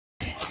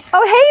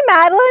Oh, hey,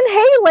 Madeline.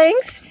 Hey,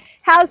 Lynx.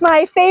 How's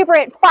my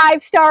favorite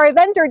 5-star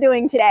eventer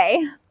doing today?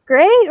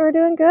 Great, we're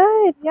doing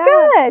good. Yeah.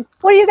 Good.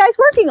 What are you guys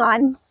working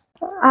on?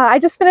 I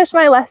just finished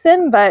my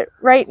lesson, but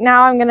right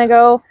now I'm going to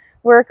go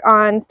work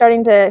on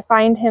starting to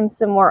find him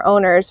some more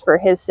owners for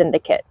his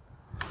syndicate.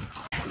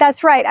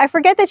 That's right. I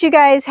forget that you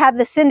guys have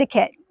the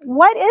syndicate.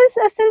 What is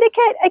a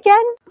syndicate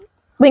again?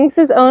 Lynx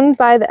is owned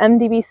by the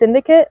MDB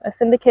Syndicate. A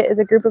syndicate is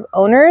a group of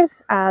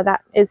owners.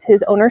 That is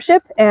his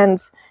ownership, and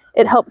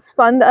it helps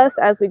fund us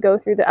as we go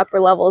through the upper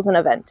levels in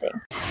eventing.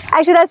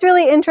 Actually, that's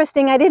really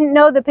interesting. I didn't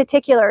know the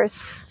particulars.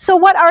 So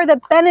what are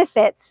the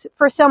benefits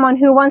for someone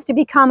who wants to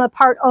become a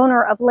part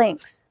owner of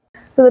Lynx?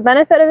 So the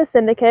benefit of a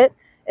syndicate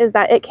is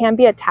that it can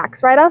be a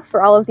tax write-off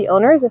for all of the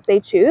owners if they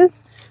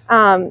choose.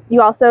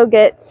 You also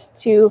get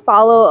to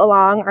follow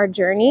along our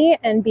journey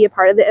and be a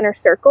part of the inner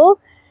circle.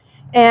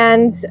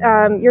 And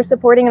you're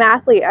supporting an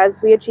athlete as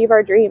we achieve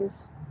our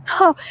dreams.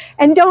 Oh,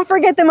 and don't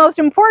forget the most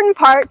important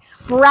part,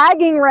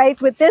 bragging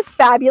rights with this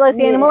fabulous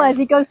animal as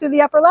he goes through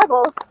the upper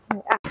levels.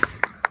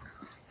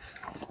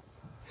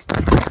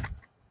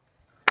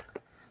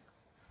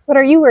 What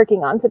are you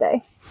working on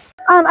today?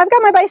 I've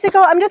got my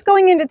bicycle. I'm just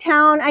going into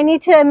town. I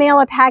need to mail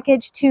a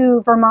package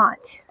to Vermont.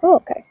 Oh,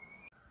 okay.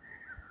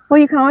 Well,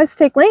 you can always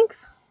take Lynx.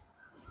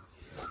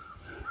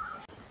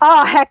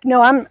 Oh, heck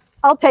no.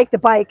 I'll take the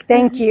bike.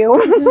 Thank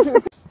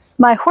you.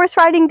 My horse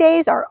riding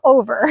days are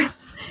over.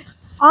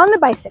 On the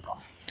bicycle.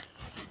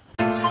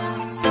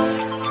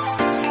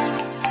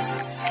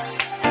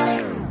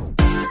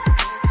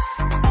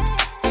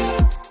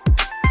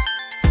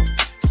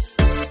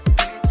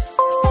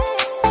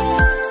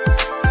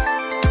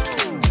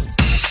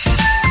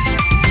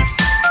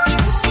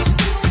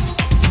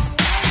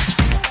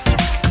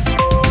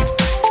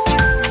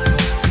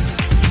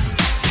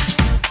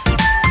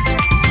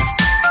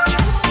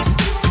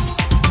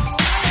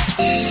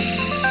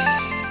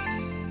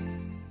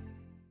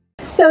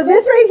 So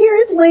this right here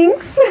is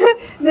Lynx.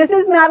 This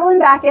is Madeline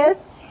Backus.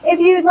 If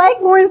you'd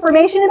like more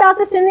information about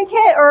the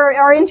syndicate or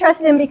are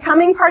interested in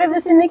becoming part of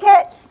the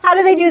syndicate, how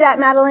do they do that,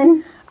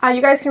 Madeline?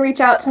 You guys can reach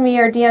out to me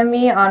or DM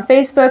me on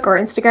Facebook or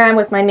Instagram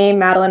with my name,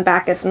 Madeline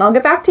Backus, and I'll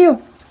get back to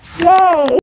you. Yay!